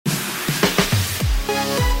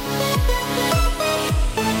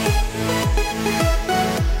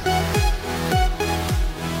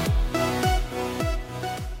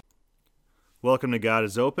Welcome to God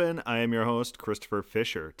is Open. I am your host, Christopher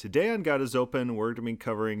Fisher. Today on God is Open, we're going to be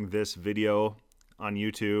covering this video on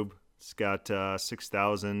YouTube. It's got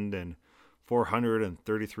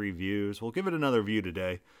 6,433 views. We'll give it another view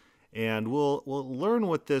today, and we'll learn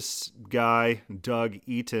what this guy, Doug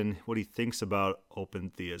Eaton, what he thinks about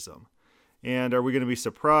open theism. And are we going to be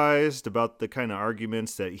surprised about the kind of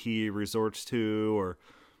arguments that he resorts to,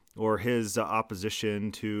 or his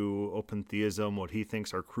opposition to open theism, what he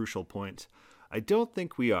thinks are crucial points? I don't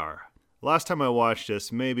think we are. Last time I watched this,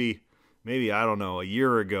 maybe I don't know, a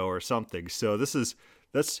year ago or something. So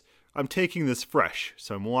I'm taking this fresh.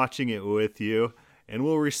 So I'm watching it with you, and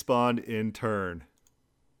we'll respond in turn.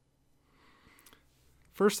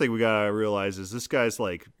 First thing we gotta realize is this guy's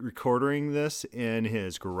like recording this in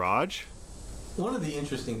his garage. One of the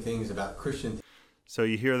interesting things about Christian... So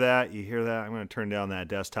you hear that? I'm going to turn down that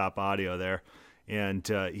desktop audio there. And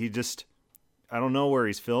I don't know where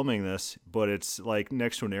he's filming this, but it's like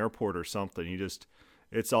next to an airport or something.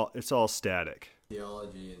 It's all static.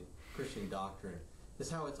 Theology and Christian doctrine is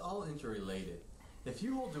how it's all interrelated. If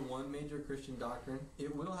you hold to one major Christian doctrine,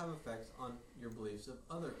 it will have effects on your beliefs of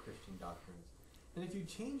other Christian doctrines. And if you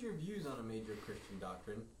change your views on a major Christian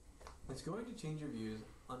doctrine, it's going to change your views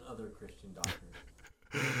on other Christian doctrines.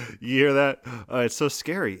 You hear that? It's so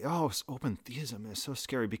scary. Oh, open theism is so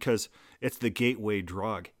scary because it's the gateway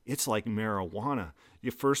drug. It's like marijuana.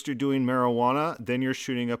 You're doing marijuana, then you're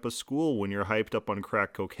shooting up a school when you're hyped up on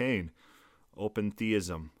crack cocaine. Open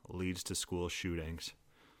theism leads to school shootings.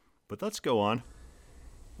 But let's go on.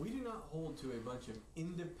 We do not hold to a bunch of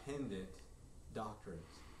independent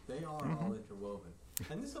doctrines. They are all interwoven.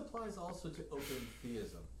 And this applies also to open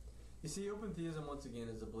theism. You see, open theism, once again,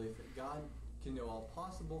 is the belief that God can know all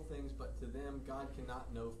possible things, but to them, God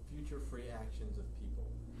cannot know future free actions of people.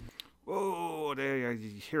 Whoa, there you're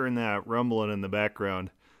hearing that rumbling in the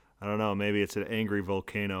background. I don't know, maybe it's an angry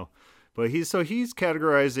volcano. But he's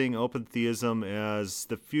categorizing open theism as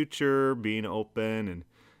the future being open, and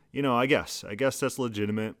I guess that's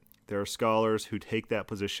legitimate. There are scholars who take that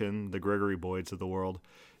position, the Gregory Boyds of the world.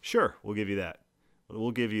 Sure, we'll give you that.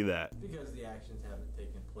 Because the actions haven't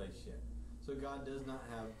taken place yet. So God does not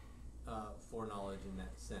have foreknowledge in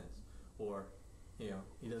that sense, or he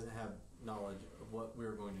doesn't have knowledge of what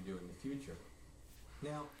we're going to do in the future.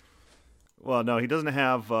 Now, well, no, he doesn't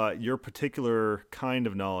have your particular kind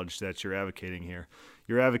of knowledge that you're advocating here.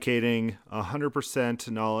 You're advocating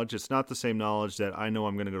 100% knowledge. It's not the same knowledge that I know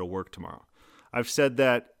I'm going to go to work tomorrow. I've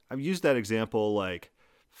used that example like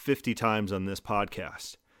 50 times on this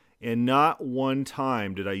podcast, and not one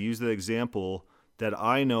time did I use the example that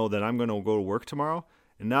I know that I'm going to go to work tomorrow.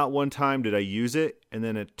 And not one time did I use it, and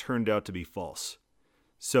then it turned out to be false.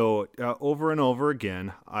 So over and over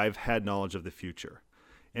again, I've had knowledge of the future.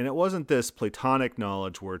 And it wasn't this Platonic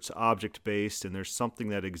knowledge where it's object-based and there's something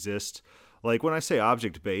that exists. Like when I say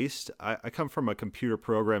object-based, I come from a computer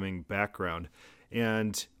programming background.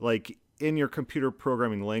 And like in your computer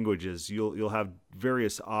programming languages, you'll have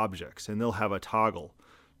various objects, and they'll have a toggle,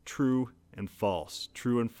 true and false,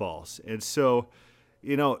 true and false. And so,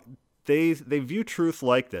 They view truth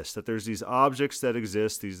like this, that there's these objects that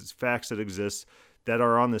exist, these facts that exist that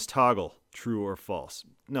are on this toggle, true or false.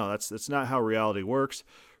 No, that's not how reality works.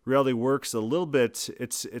 Reality works a little bit,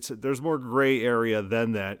 there's more gray area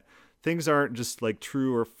than that. Things aren't just like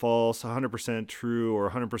true or false, 100% true or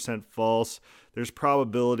 100% false. There's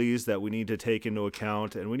probabilities that we need to take into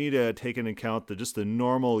account, and we need to take into account just the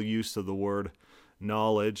normal use of the word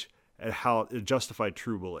knowledge and how it justified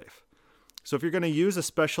true belief. So if you're going to use a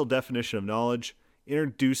special definition of knowledge,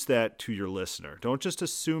 introduce that to your listener. Don't just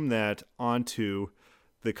assume that onto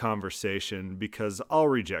the conversation, because I'll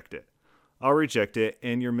reject it.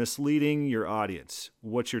 And you're misleading your audience,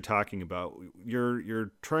 what you're talking about.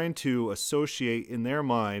 You're trying to associate in their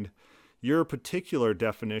mind your particular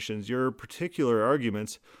definitions, your particular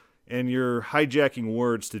arguments, and you're hijacking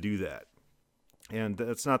words to do that. And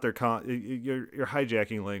that's not you're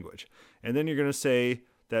hijacking language. And then you're going to say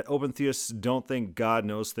that open theists don't think God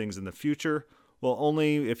knows things in the future. Well,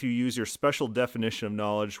 only if you use your special definition of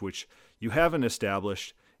knowledge, which you haven't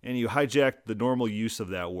established, and you hijack the normal use of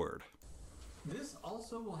that word. This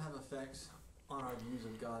also will have effects on our views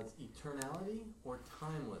of God's eternality or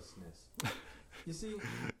timelessness. You see,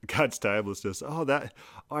 God's timelessness. I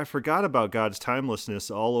forgot about God's timelessness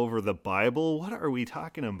all over the Bible. What are we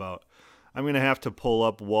talking about? I'm going to have to pull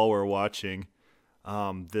up while we're watching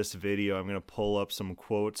this video. I'm going to pull up some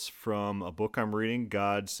quotes from a book I'm reading,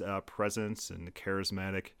 God's Presence and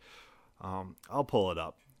Charismatic. I'll pull it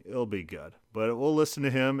up. It'll be good. But we'll listen to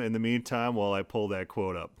him in the meantime while I pull that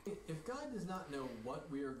quote up. If God does not know what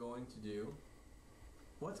we are going to do,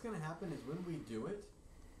 What's going to happen is when we do it,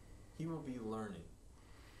 he will be learning.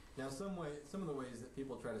 Now, some of the ways that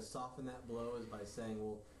people try to soften that blow is by saying,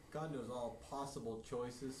 well, God knows all possible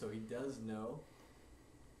choices, so he does know.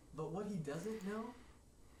 But what he doesn't know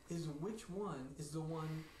is which one is the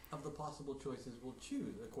one of the possible choices we'll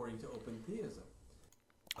choose, according to open theism.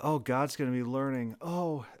 Oh, God's going to be learning.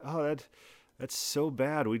 That's so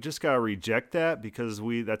bad. We just got to reject that because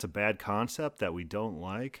that's a bad concept that we don't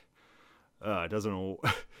like. It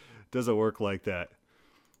doesn't work like that.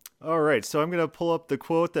 All right, so I'm going to pull up the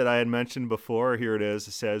quote that I had mentioned before. Here it is.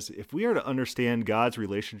 It says, "If we are to understand God's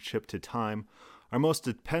relationship to time, our most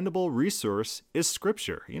dependable resource is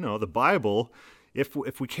Scripture." The Bible.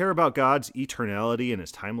 If we care about God's eternality and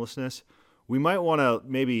his timelessness, we might want to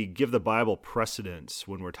maybe give the Bible precedence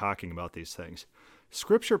when we're talking about these things.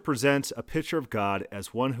 Scripture presents a picture of God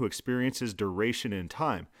as one who experiences duration in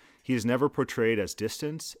time. He is never portrayed as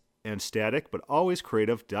distant and static, but always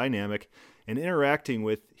creative, dynamic, and interacting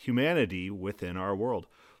with humanity within our world.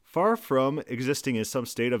 Far from existing in some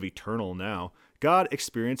state of eternal now, God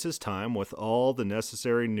experiences time with all the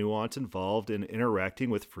necessary nuance involved in interacting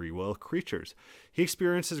with free will creatures. He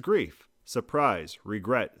experiences grief, surprise,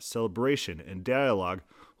 regret, celebration, and dialogue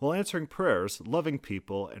while answering prayers, loving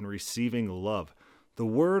people, and receiving love. The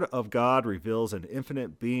Word of God reveals an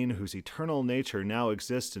infinite being whose eternal nature now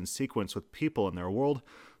exists in sequence with people in their world.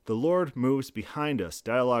 The Lord moves behind us,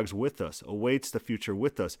 dialogues with us, awaits the future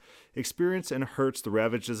with us, experiences and hurts the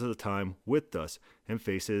ravages of the time with us, and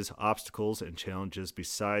faces obstacles and challenges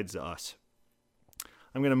besides us.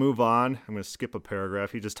 I'm going to move on. I'm going to skip a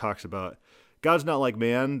paragraph. He just talks about God's not like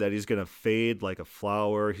man, that he's going to fade like a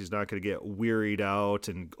flower. He's not going to get wearied out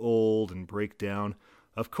and old and break down.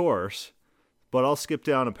 Of course, but I'll skip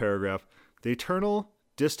down a paragraph. The eternal,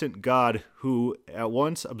 distant God who at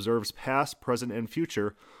once observes past, present, and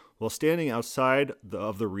future while standing outside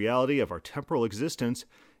of the reality of our temporal existence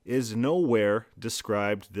is nowhere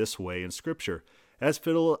described this way in Scripture. As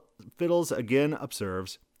Fiddles again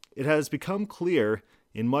observes, it has become clear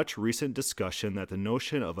in much recent discussion that the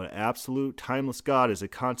notion of an absolute, timeless God is a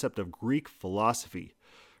concept of Greek philosophy,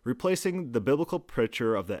 replacing the biblical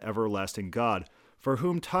picture of the everlasting God, for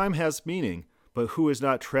whom time has meaning, but who is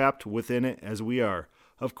not trapped within it as we are.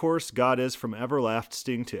 Of course, God is from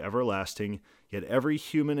everlasting to everlasting, yet every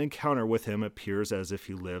human encounter with him appears as if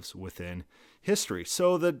he lives within history.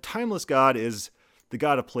 So the timeless God is the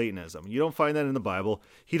God of Platonism. You don't find that in the Bible.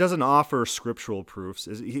 He doesn't offer scriptural proofs.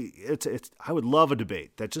 I would love a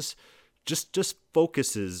debate that just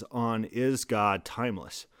focuses on, is God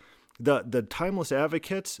timeless? The timeless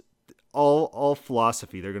advocates, all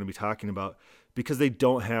philosophy they're going to be talking about, because they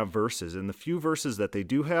don't have verses. And the few verses that they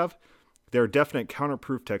do have, there are definite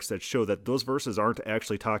counterproof texts that show that those verses aren't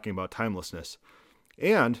actually talking about timelessness.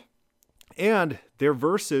 And their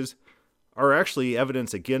verses are actually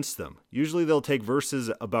evidence against them. Usually they'll take verses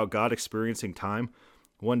about God experiencing time.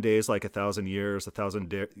 One day is like 1,000 years,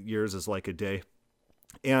 1,000 years is like a day.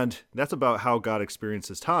 And that's about how God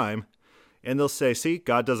experiences time. And they'll say, see,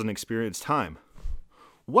 God doesn't experience time.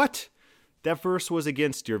 What? That verse was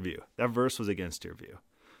against your view.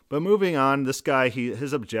 But moving on, this guy,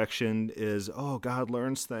 his objection is, God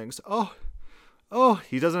learns things.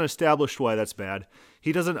 He doesn't establish why that's bad.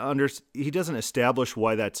 He doesn't establish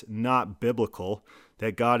why that's not biblical,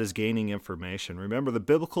 that God is gaining information. Remember, the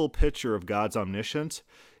biblical picture of God's omniscience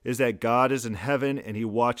is that God is in heaven and he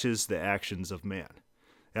watches the actions of man.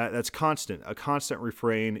 That's a constant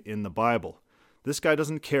refrain in the Bible. This guy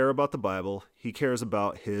doesn't care about the Bible. He cares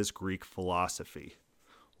about his Greek philosophy.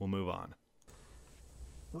 We'll move on.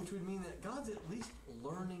 Which would mean that God's at least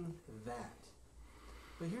learning that.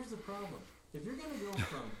 But here's the problem. If you're going to go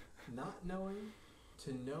from not knowing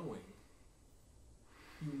to knowing,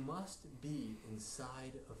 you must be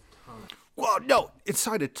inside of time. Well, no,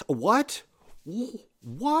 inside of what?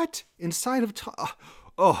 What? Inside of time?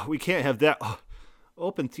 We can't have that.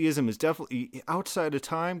 Open theism is definitely outside of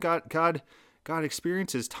time. God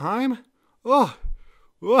experiences time?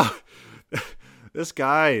 This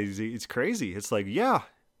guy, he's crazy. It's like,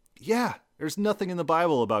 yeah, there's nothing in the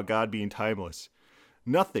Bible about God being timeless.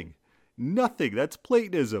 Nothing. That's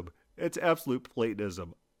Platonism. It's absolute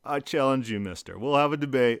Platonism. I challenge you, mister. We'll have a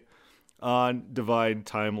debate on divine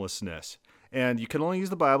timelessness. And you can only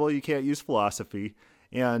use the Bible. You can't use philosophy.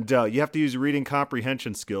 And you have to use reading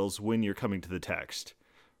comprehension skills when you're coming to the text.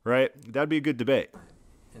 Right? That'd be a good debate.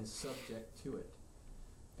 And subject to it.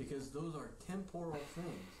 Because those are temporal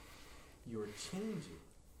things. You're changing.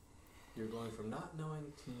 You're going from not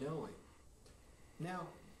knowing to knowing. Now,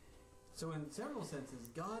 so in several senses,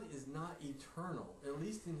 God is not eternal, at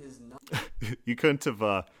least in his knowledge. You couldn't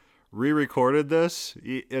have re-recorded this.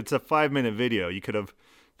 It's a 5-minute video. You could have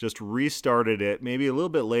just restarted it maybe a little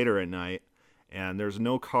bit later at night, and there's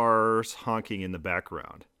no cars honking in the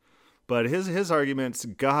background. But his argument's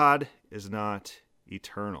God is not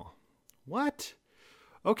eternal. What?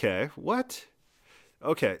 Okay, what?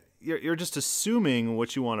 Okay, you're just assuming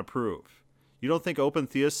what you want to prove. You don't think open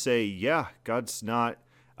theists say, yeah, God's not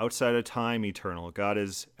outside of time eternal. God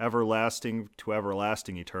is everlasting to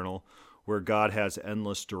everlasting eternal, where God has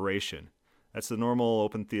endless duration. That's the normal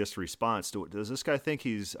open theist response. Does this guy think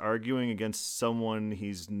he's arguing against someone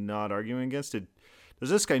he's not arguing against? Does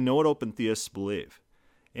this guy know what open theists believe?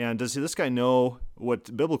 And does this guy know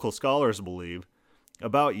what biblical scholars believe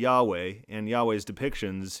about Yahweh and Yahweh's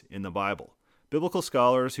depictions in the Bible? Biblical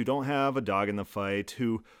scholars who don't have a dog in the fight,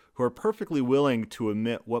 who are perfectly willing to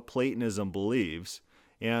admit what Platonism believes,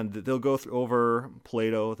 and they'll go over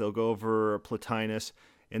Plato, they'll go over Plotinus,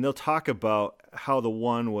 and they'll talk about how the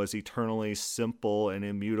one was eternally simple and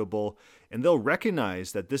immutable, and they'll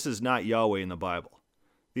recognize that this is not Yahweh in the Bible.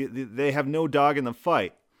 They have no dog in the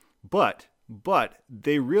fight, but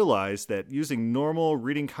they realize that using normal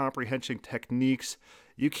reading comprehension techniques,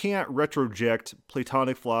 you can't retroject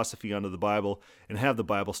Platonic philosophy onto the Bible and have the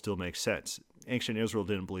Bible still make sense. Ancient Israel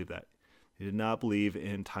didn't believe that. They did not believe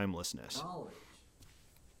in timelessness. Knowledge.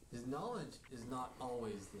 His knowledge is not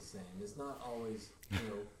always the same. It's not always,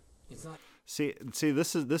 it's not. See,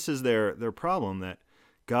 this is their problem, that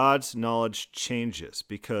God's knowledge changes,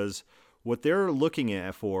 because what they're looking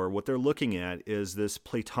at is this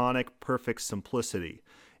Platonic perfect simplicity.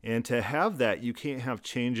 And to have that, you can't have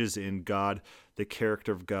changes in God, the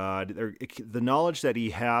character of God, the knowledge that he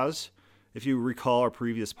has. If you recall our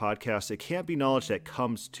previous podcast, it can't be knowledge that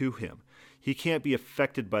comes to him. He can't be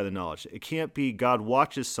affected by the knowledge. It can't be God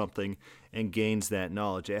watches something and gains that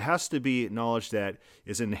knowledge. It has to be knowledge that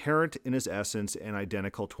is inherent in his essence and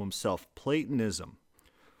identical to himself. Platonism,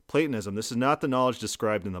 this is not the knowledge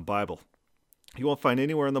described in the Bible. You won't find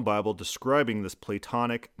anywhere in the Bible describing this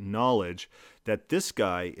Platonic knowledge that this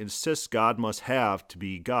guy insists God must have to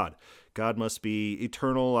be God. God must be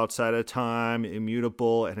eternal, outside of time,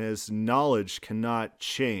 immutable, and his knowledge cannot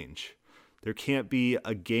change. There can't be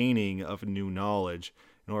a gaining of new knowledge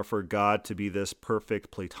in order for God to be this perfect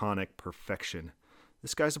Platonic perfection.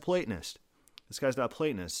 This guy's a Platonist. This guy's not a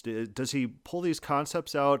Platonist. Does he pull these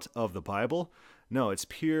concepts out of the Bible? No, it's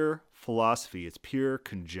pure philosophy. It's pure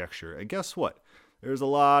conjecture. And guess what? There's a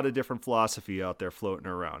lot of different philosophy out there floating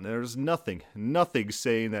around. There's nothing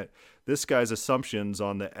saying that this guy's assumptions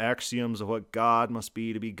on the axioms of what God must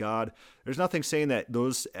be to be God, there's nothing saying that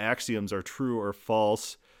those axioms are true or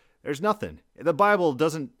false. There's nothing. The Bible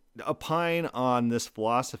doesn't opine on this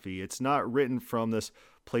philosophy. It's not written from this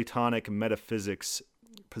Platonic metaphysics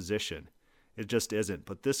position. It just isn't.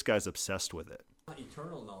 But this guy's obsessed with it. Not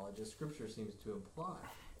eternal knowledge, as Scripture seems to imply.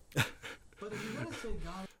 But if you're going to say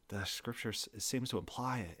God... The Scripture seems to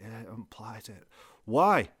imply it. It implies it.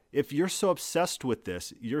 Why? If you're so obsessed with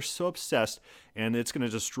this, you're so obsessed, and it's going to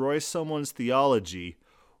destroy someone's theology,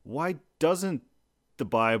 why doesn't the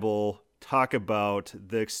Bible talk about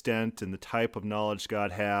the extent and the type of knowledge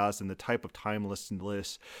God has and the type of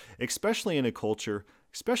timelessness, especially in a culture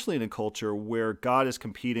where God is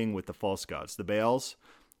competing with the false gods, the Baals,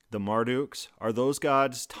 the Marduks? Are those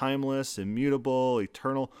gods timeless, immutable,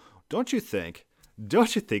 eternal? Don't you think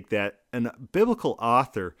that a biblical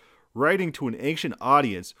author writing to an ancient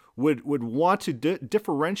audience would want to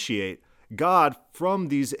differentiate God from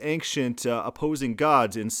these ancient opposing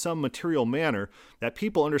gods in some material manner, that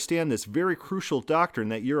people understand this very crucial doctrine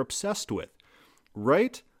that you're obsessed with,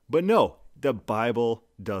 right? But no, the Bible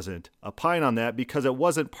doesn't opine on that because it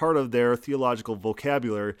wasn't part of their theological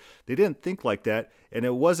vocabulary. They didn't think like that, and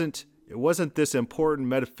it wasn't this important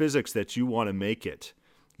metaphysics that you want to make it.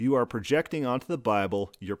 You are projecting onto the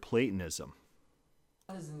Bible your Platonism.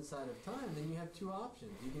 God is inside of time, then you have two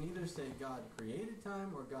options. You can either say God created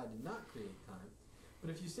time or God did not create time. But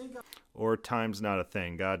if you say God... Or time's not a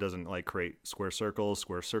thing. God doesn't create square circles.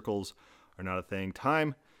 Square circles are not a thing.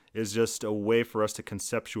 Time is just a way for us to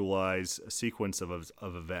conceptualize a sequence of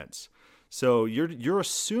events. So you're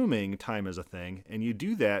assuming time is a thing, and you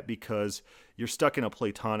do that because you're stuck in a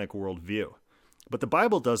Platonic worldview. But the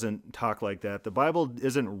Bible doesn't talk like that. The Bible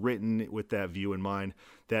isn't written with that view in mind,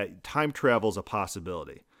 that time travel is a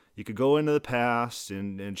possibility. You could go into the past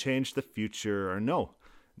and change the future, or no.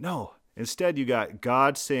 Instead, you got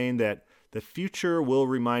God saying that the future will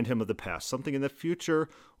remind him of the past. Something in the future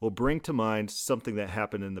will bring to mind something that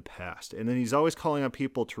happened in the past. And then he's always calling on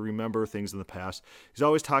people to remember things in the past. He's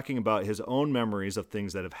always talking about his own memories of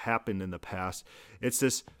things that have happened in the past.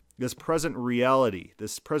 It's this present reality,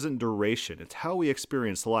 this present duration. It's how we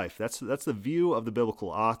experience life. That's the view of the biblical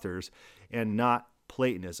authors, and not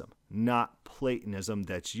Platonism. Not Platonism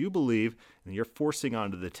that you believe and you're forcing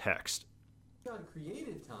onto the text. God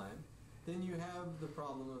created time, then you have the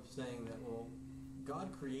problem of saying that, well,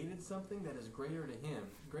 God created something that is greater than him,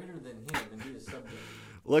 and he is subject.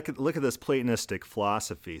 Look at this Platonistic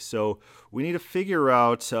philosophy. So we need to figure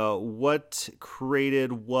out what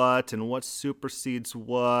created what and what supersedes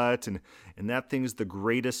what, and that thing's the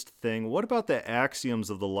greatest thing. What about the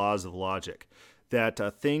axioms of the laws of logic? That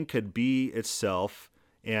a thing could be itself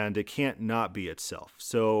and it can't not be itself.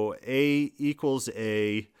 So A equals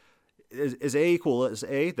A. Is A equal as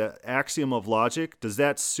A, the axiom of logic? Does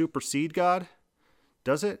that supersede God?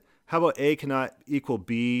 Does it? How about A cannot equal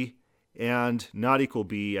B and not equal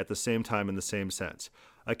B at the same time in the same sense?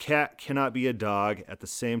 A cat cannot be a dog at the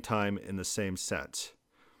same time in the same sense.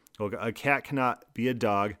 A cat cannot be a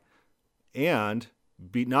dog and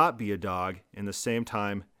not be a dog in the same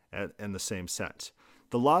time in the same sense.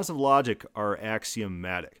 The laws of logic are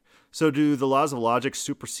axiomatic. So do the laws of logic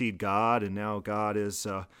supersede God, and now God is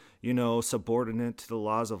subordinate to the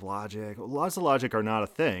laws of logic? Laws of logic are not a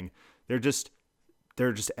thing. They're just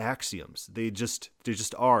axioms. They just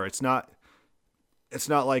are. It's not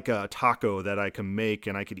like a taco that I can make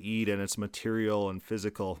and I could eat and it's material and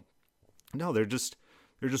physical. No, they're just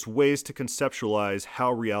ways to conceptualize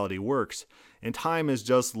how reality works. And time is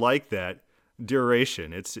just like that.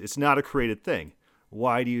 Duration. It's not a created thing.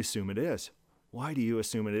 Why do you assume it is? Why do you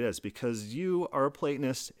assume it is? Because you are a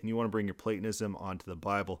Platonist and you want to bring your Platonism onto the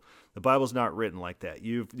Bible. The Bible's not written like that.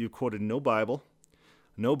 You've quoted no Bible,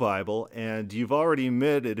 and you've already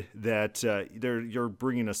admitted that you're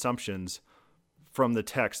bringing assumptions from the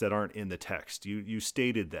text that aren't in the text. You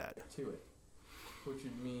stated that. To it, which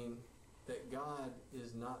would mean that God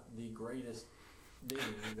is not the greatest being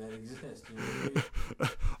that exists.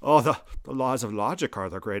 Oh, the laws of logic are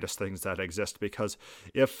the greatest things that exist, because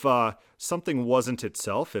if something wasn't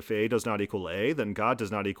itself, if A does not equal A, then God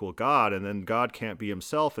does not equal God, and then God can't be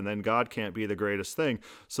himself, and then God can't be the greatest thing.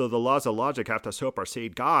 So the laws of logic have to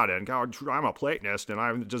supersede God, and God, I'm a Platonist, and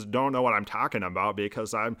I just don't know what I'm talking about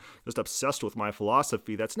because I'm just obsessed with my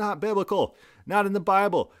philosophy. That's not biblical, not in the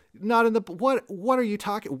Bible. Not in the what are you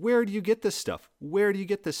talking? Where do you get this stuff? Where do you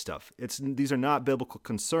get this stuff? These are not biblical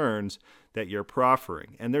concerns that you're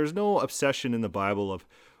proffering, and there's no obsession in the Bible of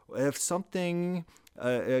if something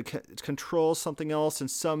controls something else in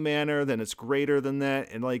some manner, then it's greater than that.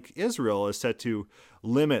 And like Israel is set to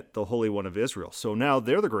limit the Holy One of Israel, so now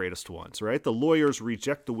they're the greatest ones, right? The lawyers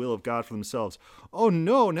reject the will of God for themselves. Oh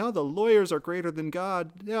no, now the lawyers are greater than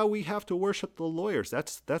God. Now we have to worship the lawyers.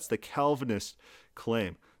 That's the Calvinist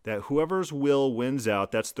claim. That whoever's will wins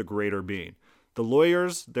out, that's the greater being. The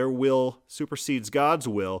lawyers, their will supersedes God's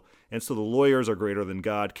will, and so the lawyers are greater than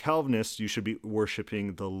God. Calvinists, you should be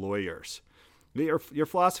worshiping the lawyers. Your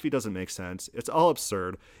philosophy doesn't make sense. It's all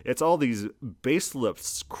absurd. It's all these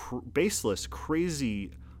baseless,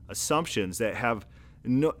 crazy assumptions that have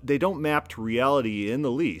they don't map to reality in the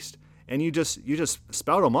least. And you just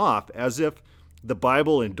spout them off as if the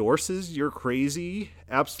Bible endorses your crazy,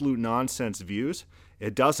 absolute nonsense views.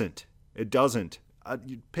 It doesn't.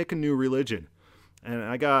 You pick a new religion. And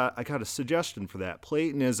I got a suggestion for that.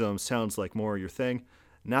 Platonism sounds like more your thing,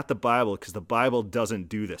 not the Bible, because the Bible doesn't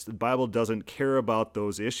do this. The Bible doesn't care about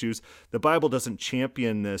those issues. The Bible doesn't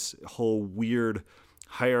champion this whole weird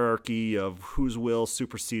hierarchy of whose will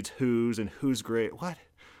supersedes whose and who's great. What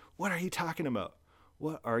are you talking about?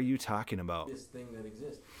 What are you talking about? This thing that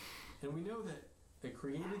exists. And we know that the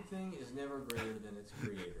created thing is never greater than its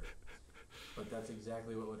creator. But that's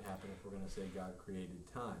exactly what would happen if we're going to say God created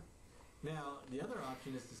time. Now, the other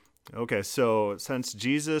option is to... Okay, so since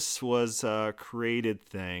Jesus was a created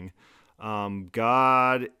thing,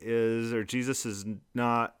 Jesus is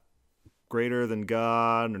not greater than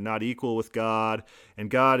God or not equal with God, and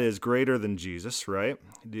God is greater than Jesus, right?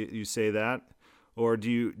 Do you say that? Or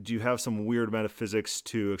do you have some weird metaphysics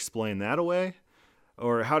to explain that away?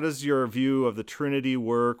 Or how does your view of the Trinity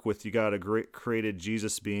work with you got a great created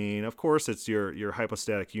Jesus being? Of course, it's your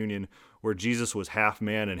hypostatic union where Jesus was half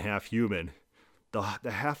man and half human.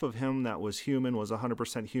 The half of him that was human was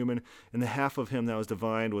 100% human, and the half of him that was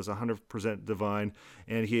divine was 100% divine.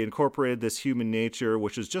 And he incorporated this human nature,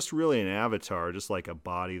 which is just really an avatar, just like a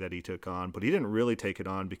body that he took on. But he didn't really take it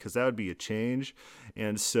on because that would be a change.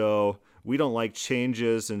 And so we don't like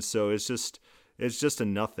changes, and so it's just a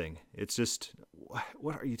nothing. It's just,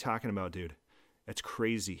 what are you talking about, dude? It's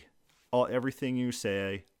crazy. Everything you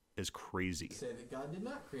say is crazy. Say that God did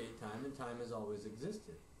not create time and time has always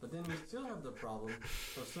existed. But then we still have the problem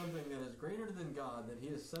of something that is greater than God that he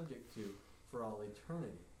is subject to for all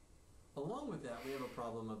eternity. Along with that, we have a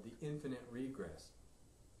problem of the infinite regress.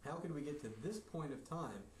 How could we get to this point of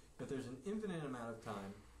time if there's an infinite amount of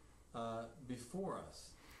time before us?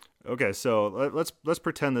 Okay, so let's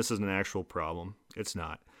pretend this is an actual problem. It's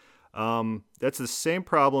not. That's the same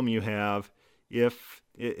problem you have if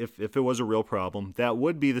it was a real problem. That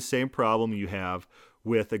would be the same problem you have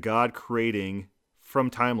with a God creating from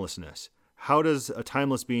timelessness. How does a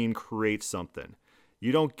timeless being create something?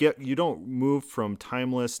 You don't move from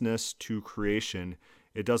timelessness to creation.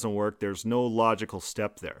 It doesn't work. There's no logical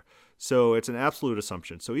step there. So it's an absolute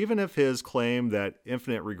assumption. So even if his claim that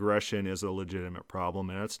infinite regression is a legitimate problem,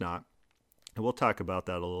 and it's not, and we'll talk about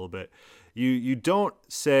that a little bit, you don't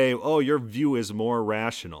say, oh, your view is more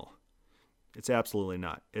rational. It's absolutely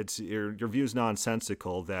not. It's your view is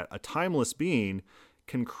nonsensical that a timeless being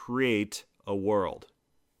can create a world.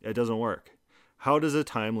 It doesn't work. How does a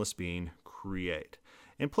timeless being create?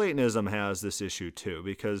 And Platonism has this issue too,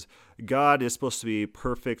 because God is supposed to be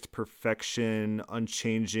perfect, perfection,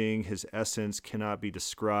 unchanging. His essence cannot be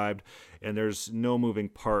described, and there's no moving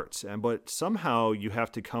parts. But somehow you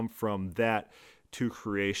have to come from that to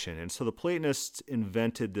creation. And so the Platonists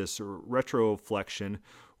invented this retroflexion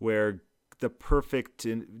where the perfect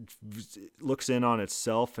looks in on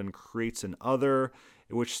itself and creates an other,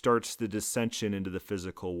 which starts the dissension into the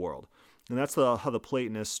physical world. And that's how the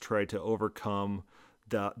Platonists tried to overcome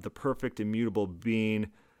the perfect immutable being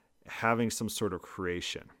having some sort of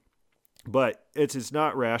creation. But it's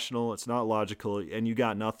not rational, it's not logical, and you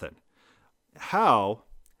got nothing. How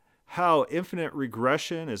infinite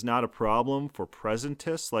regression is not a problem for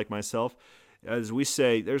presentists like myself, as we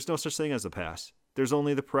say, there's no such thing as the past. There's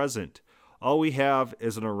only the present. All we have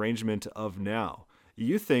is an arrangement of now.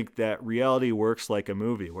 You think that reality works like a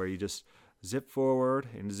movie where you just zip forward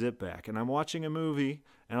and zip back. And I'm watching a movie,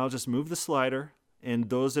 and I'll just move the slider, and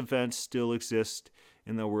those events still exist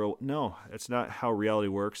in the world. No, it's not how reality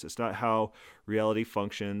works. It's not how reality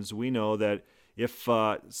functions. We know that if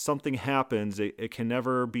something happens, it can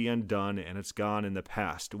never be undone, and it's gone in the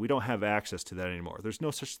past. We don't have access to that anymore. There's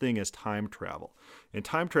no such thing as time travel. And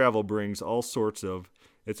time travel brings all sorts of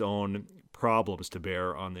its own problems to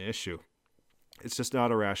bear on the issue. It's just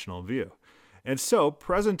not a rational view. And so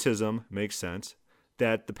presentism makes sense,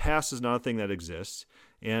 that the past is not a thing that exists.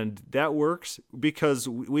 And that works because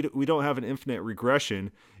we don't have an infinite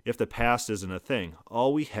regression if the past isn't a thing.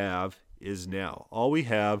 All we have is now. All we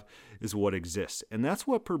have is what exists. And that's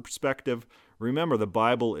what perspective, remember, the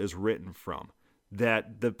Bible is written from.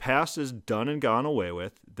 That the past is done and gone away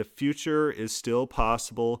with. The future is still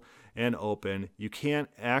possible and open. You can't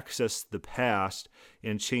access the past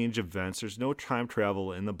and change events. There's no time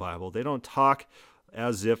travel in the Bible. They don't talk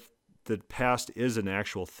as if the past is an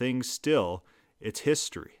actual thing still. It's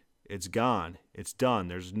history. It's gone. It's done.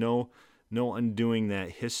 There's no undoing that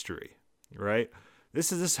history, right?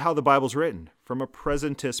 This is how the Bible's written, from a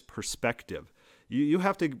presentist perspective. You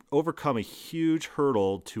have to overcome a huge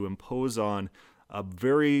hurdle to impose on a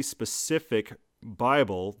very specific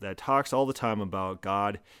Bible that talks all the time about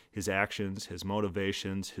God, his actions, his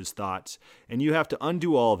motivations, his thoughts, and you have to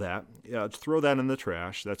undo all that, throw that in the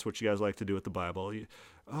trash. That's what you guys like to do with the Bible.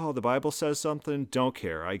 The Bible says something, don't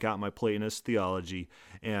care. I got my Platonist theology,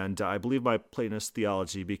 and I believe my Platonist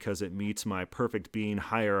theology because it meets my perfect being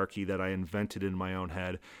hierarchy that I invented in my own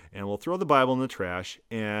head, and we'll throw the Bible in the trash.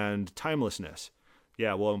 And timelessness,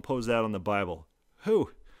 yeah, we'll impose that on the Bible.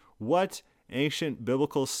 What ancient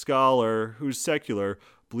biblical scholar who's secular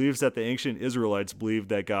believes that the ancient Israelites believed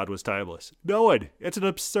that God was timeless? No one. It's an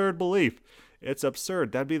absurd belief. It's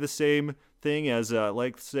absurd. That'd be the same thing as,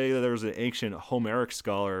 say there was an ancient Homeric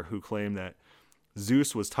scholar who claimed that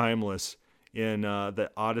Zeus was timeless in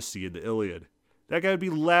the Odyssey and the Iliad. That guy would be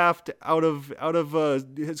laughed out of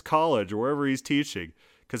his college or wherever he's teaching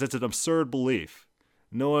because it's an absurd belief.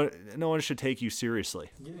 No one should take you seriously.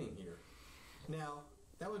 Getting here. Now,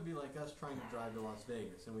 that would be like us trying to drive to Las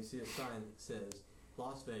Vegas, and we see a sign that says,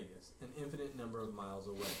 Las Vegas, an infinite number of miles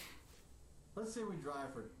away. Let's say we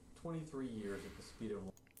drive for 23 years at the speed of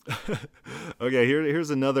light. Okay,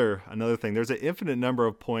 here's another thing. There's an infinite number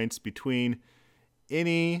of points between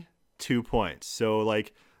any 2 points. So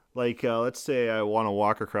like let's say I want to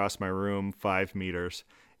walk across my room 5 meters.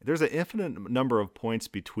 There's an infinite number of points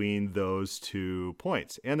between those 2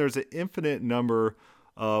 points. And there's an infinite number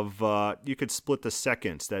of, you could split the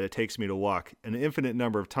seconds that it takes me to walk an infinite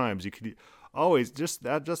number of times. You could always,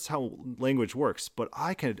 that's how language works. But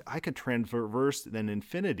I could traverse an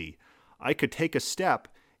infinity. I could take a step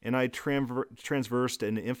and I transversed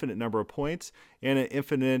an infinite number of points and an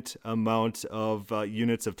infinite amount of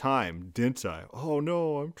units of time, didn't I? Oh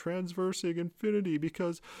no, I'm transversing infinity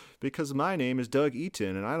because my name is Doug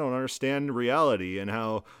Eaton, and I don't understand reality and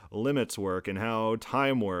how limits work and how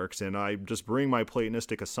time works, and I just bring my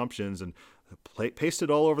Platonistic assumptions and paste it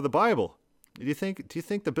all over the Bible. Do you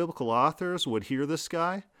think the biblical authors would hear this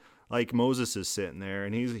guy? Like Moses is sitting there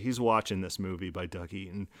and he's watching this movie by Doug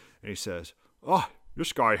Eaton, and he says, "Oh,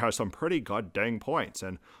 this guy has some pretty god dang points,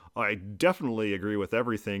 and I definitely agree with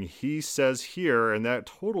everything he says here, and that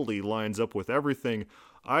totally lines up with everything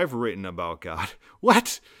I've written about God."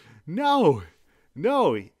 What? No,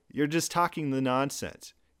 you're just talking the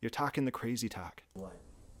nonsense. You're talking the crazy talk. What?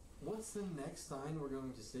 What's the next sign we're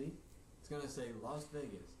going to see? It's going to say Las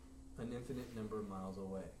Vegas, an infinite number of miles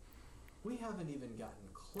away. We haven't even gotten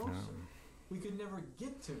closer. We could never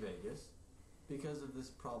get to Vegas because of this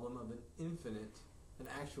problem of an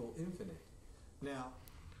actual infinite. Now,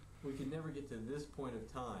 we could never get to this point of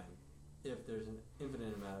time if there's an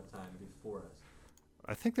infinite amount of time before us.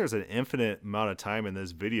 I think there's an infinite amount of time in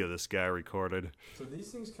this video this guy recorded. So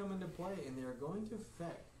these things come into play, and they are going to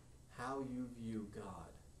affect how you view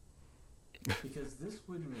God. Because this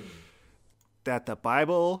would mean that the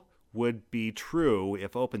Bible would be true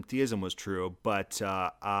if open theism was true, but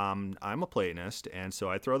I'm a Platonist, and so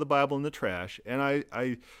I throw the Bible in the trash, and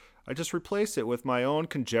I just replace it with my own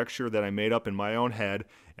conjecture that I made up in my own head,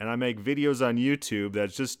 and I make videos on YouTube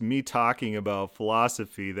that's just me talking about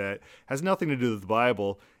philosophy that has nothing to do with the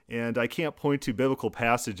Bible, and I can't point to biblical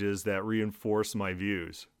passages that reinforce my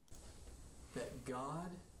views. That God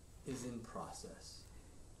is in process.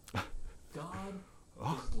 God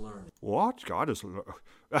is learning. What?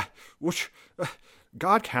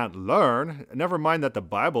 God can't learn. Never mind that the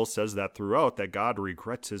Bible says that throughout, that God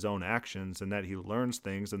regrets his own actions and that he learns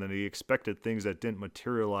things and that he expected things that didn't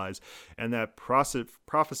materialize, and that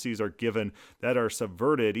prophecies are given that are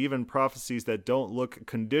subverted, even prophecies that don't look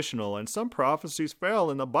conditional, and some prophecies fail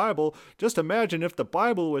in the Bible. Just imagine if the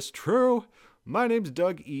Bible was true. My name's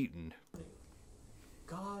Doug Eaton.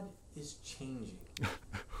 God is changing.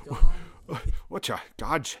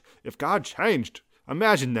 If God changed,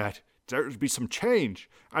 imagine that. There'd be some change,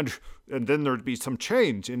 and then there'd be some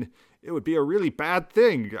change, and it would be a really bad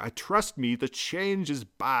thing. Trust me, the change is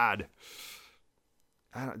bad.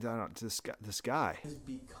 This guy is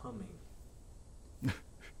becoming.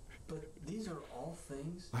 But these are all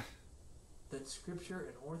things that Scripture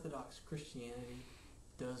and Orthodox Christianity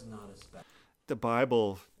does not expect. The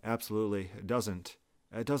Bible absolutely doesn't.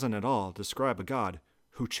 It doesn't at all describe a God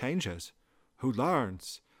who changes, who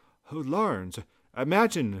learns.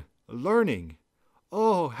 Imagine learning.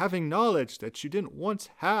 Oh, having knowledge that you didn't once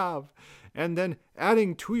have, and then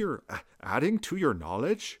adding to your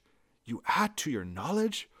knowledge. You add to your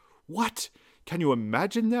knowledge? What? Can you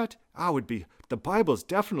imagine that? The Bible's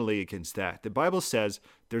definitely against that. The Bible says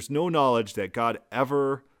there's no knowledge that God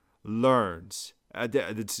ever learns.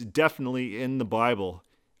 It's definitely in the Bible,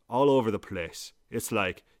 all over the place. It's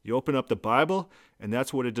like you open up the Bible, and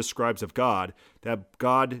that's what it describes of God, that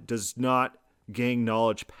God does not gain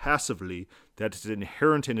knowledge passively, that is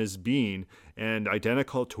inherent in his being and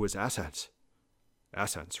identical to his essence.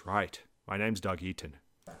 Essence, right. My name's Doug Eaton.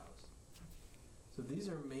 So these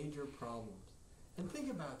are major problems. And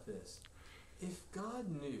think about this. If God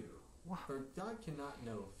knew, or God cannot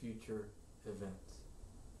know future events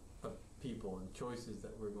of people and choices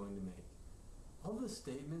that we're going to make, all the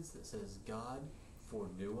statements that says God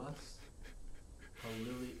foreknew us are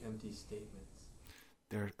really empty statements.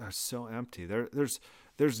 They're so empty.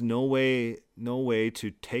 There's no way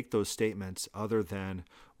to take those statements other than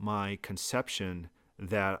my conception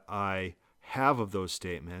that I have of those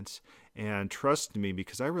statements. And trust me,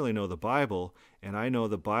 because I really know the Bible, and I know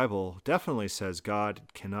the Bible definitely says God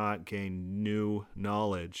cannot gain new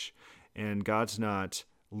knowledge, and God's not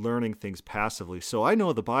learning things passively. So I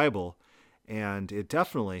know the Bible, and it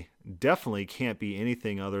definitely can't be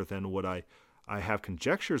anything other than what I have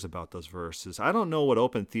conjectures about those verses. I don't know what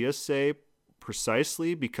open theists say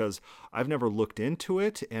precisely because I've never looked into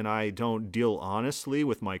it, and I don't deal honestly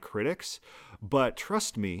with my critics. But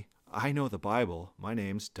trust me, I know the Bible. My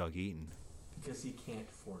name's Doug Eaton. Because he can't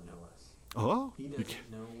foreknow us. Oh? He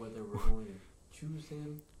doesn't know whether we're going to choose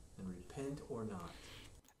him and repent or not.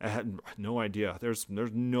 I had no idea. There's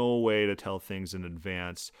no way to tell things in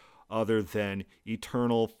advance other than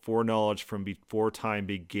eternal foreknowledge from before time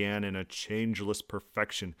began in a changeless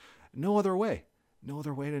perfection. No other way. No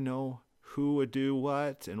other way to know who would do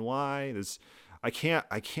what and why. I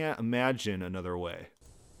can't imagine another way.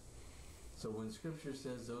 So when Scripture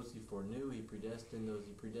says those he foreknew, he predestined, those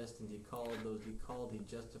he predestined, he called, those he called, he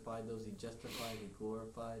justified, those he justified, he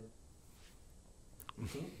glorified. He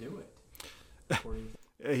can't do it. According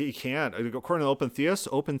to He can't. According to open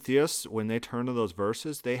theists, when they turn to those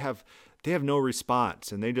verses, they have no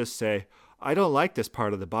response, and they just say, "I don't like this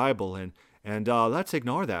part of the Bible," and let's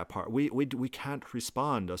ignore that part. We can't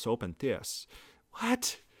respond as open theists.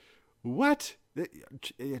 What?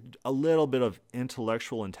 A little bit of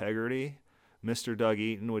intellectual integrity, Mr. Doug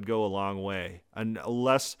Eaton, would go a long way. And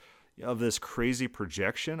less of this crazy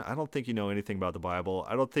projection. I don't think you know anything about the Bible.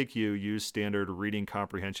 I don't think you use standard reading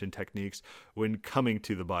comprehension techniques when coming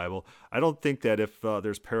to the Bible. I don't think that if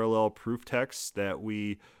there's parallel proof texts that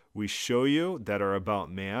we show you that are about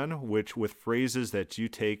man, which with phrases that you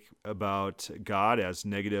take about God as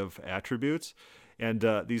negative attributes, and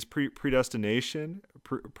these predestination,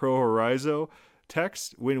 pro horizo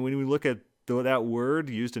texts, when we look at that word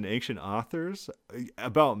used in ancient authors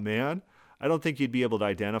about man, I don't think you'd be able to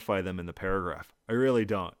identify them in the paragraph. I really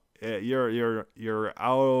don't. You're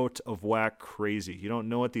out of whack crazy. You don't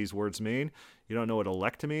know what these words mean. You don't know what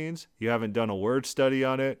elect means. You haven't done a word study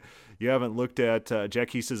on it. You haven't looked at Jack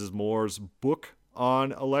Heeses Moore's book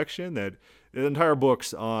on election. That the entire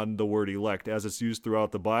book's on the word elect as it's used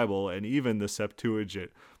throughout the Bible and even the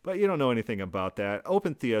Septuagint. But you don't know anything about that.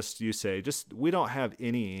 Open theists, you say, we don't have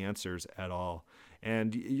any answers at all.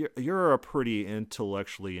 And you're a pretty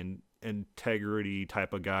intellectually integrity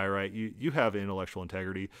type of guy, right? You have intellectual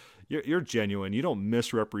integrity. You're genuine. You don't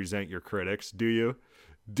misrepresent your critics, do you?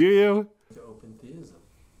 to open theism.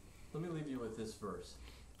 Let me leave you with this verse.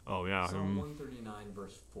 Oh, yeah. Psalm 139,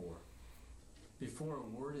 verse 4. Before a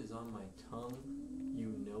word is on my tongue,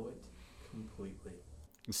 you know it completely.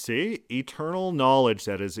 See? Eternal knowledge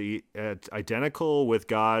that is identical with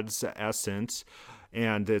God's essence,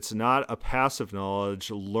 and it's not a passive knowledge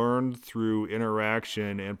learned through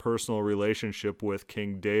interaction and personal relationship with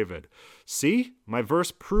King David. See? My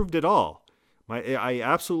verse proved it all. I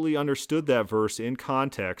absolutely understood that verse in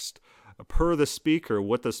context, per the speaker,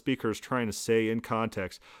 what the speaker is trying to say in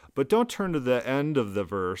context. But don't turn to the end of the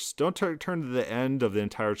verse. Don't turn to the end of the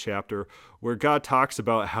entire chapter where God talks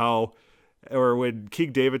about how, or when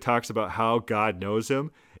King David talks about how God knows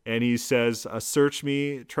him. And he says, search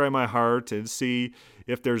me, try my heart, and see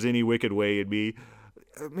if there's any wicked way in me.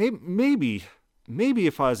 Maybe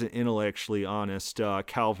if I was an intellectually honest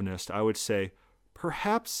Calvinist, I would say,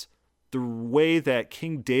 perhaps the way that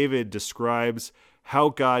King David describes how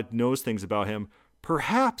God knows things about him,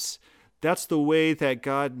 perhaps that's the way that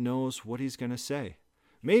God knows what he's going to say.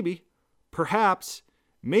 Maybe it's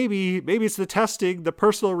the testing, the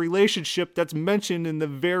personal relationship that's mentioned in the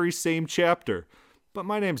very same chapter. But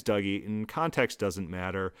my name's Doug Eaton. Context doesn't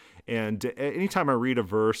matter. And anytime I read a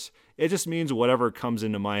verse, it just means whatever comes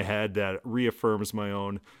into my head that reaffirms my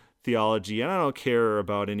own theology. And I don't care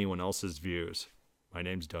about anyone else's views. My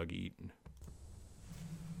name's Doug Eaton.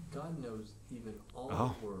 God knows even all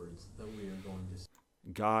the words that we are going to say.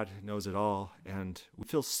 God knows it all. And we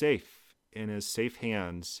feel safe in his safe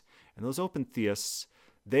hands. And those open theists,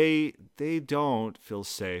 they don't feel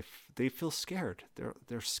safe. They feel scared.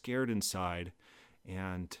 They're scared inside.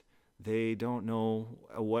 And they don't know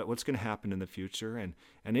what's going to happen in the future, and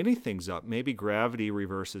anything's up. Maybe gravity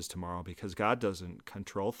reverses tomorrow because God doesn't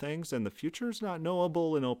control things, and the future is not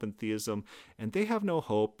knowable in open theism, and they have no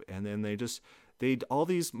hope. And then all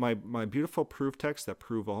these my beautiful proof texts that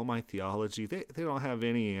prove all my theology, they don't have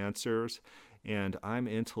any answers. And I'm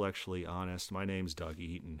intellectually honest. My name's Doug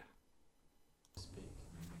Eaton. Speak.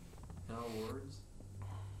 And our words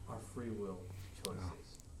are free will choices.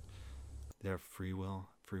 They're free will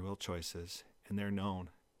choices, and they're known.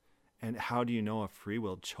 And how do you know a free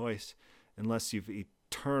will choice unless you've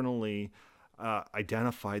eternally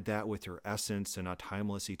identified that with your essence and a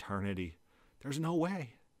timeless eternity? There's no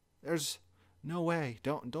way. There's no way.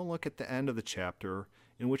 Don't look at the end of the chapter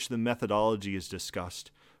in which the methodology is discussed.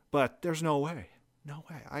 But there's no way. No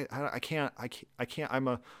way. I can't. I'm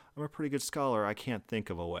a pretty good scholar. I can't think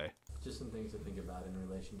of a way. Just some things to think about in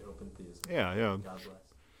relation to open theism. Yeah. God bless.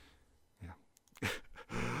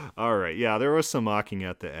 All right. Yeah, there was some mocking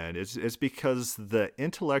at the end. It's because the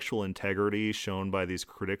intellectual integrity shown by these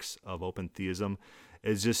critics of open theism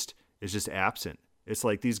is just absent. It's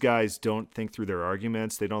like these guys don't think through their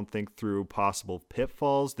arguments. They don't think through possible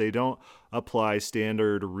pitfalls. They don't apply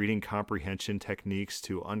standard reading comprehension techniques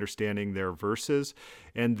to understanding their verses.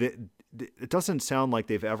 And it doesn't sound like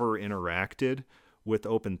they've ever interacted with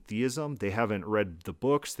open theism. They haven't read the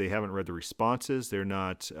books. They haven't read the responses. They're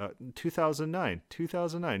not 2009.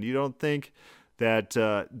 You don't think that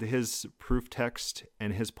his proof text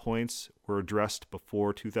and his points were addressed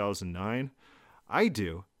before 2009? I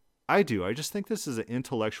do. I just think this is an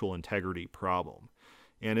intellectual integrity problem.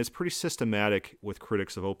 And it's pretty systematic with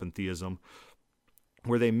critics of open theism,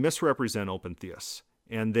 where they misrepresent open theists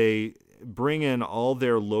and they bring in all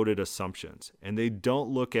their loaded assumptions and they don't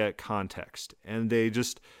look at context, and they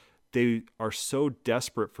are so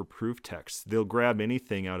desperate for proof text, they'll grab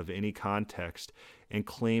anything out of any context and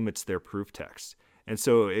claim it's their proof text. And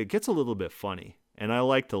so it gets a little bit funny. And I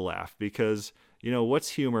like to laugh because, what's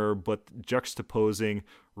humor but juxtaposing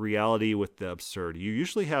reality with the absurd? You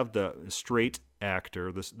usually have the straight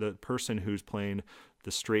actor, the person who's playing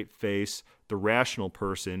the straight face, the rational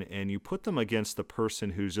person, and you put them against the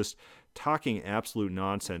person who's just talking absolute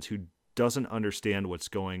nonsense, who doesn't understand what's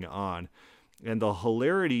going on. And the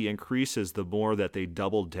hilarity increases the more that they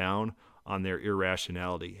double down on their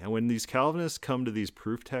irrationality. And when these Calvinists come to these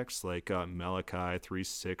proof texts like Malachi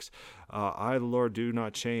 3:6, I, the Lord, do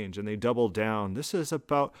not change, and they double down, this is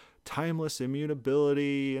about timeless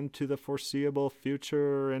immutability into the foreseeable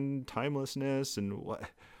future and timelessness, and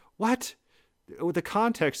what? The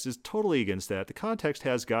context is totally against that. The context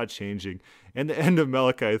has God changing, and the end of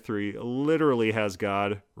Malachi 3 literally has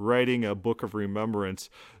God writing a book of remembrance,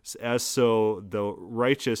 as so the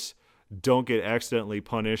righteous don't get accidentally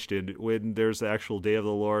punished, and when there's the actual day of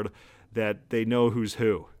the Lord, that they know who's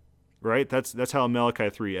who, right? That's how Malachi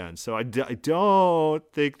 3 ends. So I don't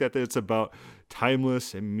think that it's about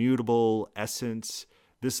timeless, immutable essence.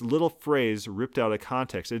 This little phrase ripped out of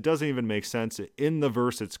context, it doesn't even make sense in the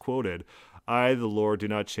verse it's quoted. I, the Lord, do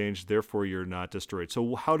not change, therefore you're not destroyed.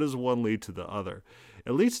 So how does one lead to the other?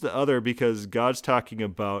 It leads to the other because God's talking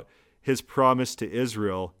about his promise to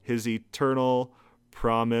Israel, his eternal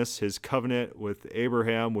promise, his covenant with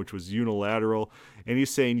Abraham, which was unilateral. And he's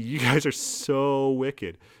saying, you guys are so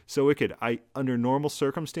wicked, so wicked. Under normal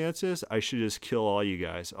circumstances, I should just kill all you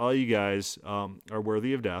guys. All you guys are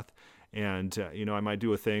worthy of death. And, I might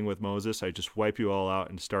do a thing with Moses. I just wipe you all out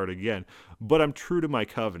and start again. But I'm true to my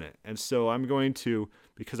covenant. And so I'm going to,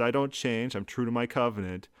 because I don't change, I'm true to my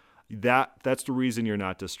covenant. That's the reason you're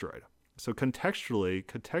not destroyed. So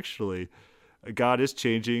contextually, God is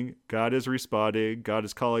changing. God is responding. God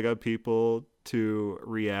is calling on people to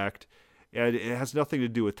react. And it has nothing to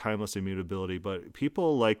do with timeless immutability. But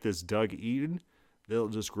people like this Doug Eaton, they'll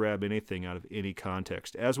just grab anything out of any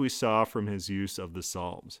context, as we saw from his use of the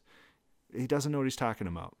Psalms. He doesn't know what he's talking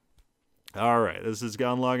about. All right, this has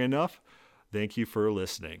gone long enough. Thank you for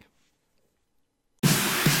listening.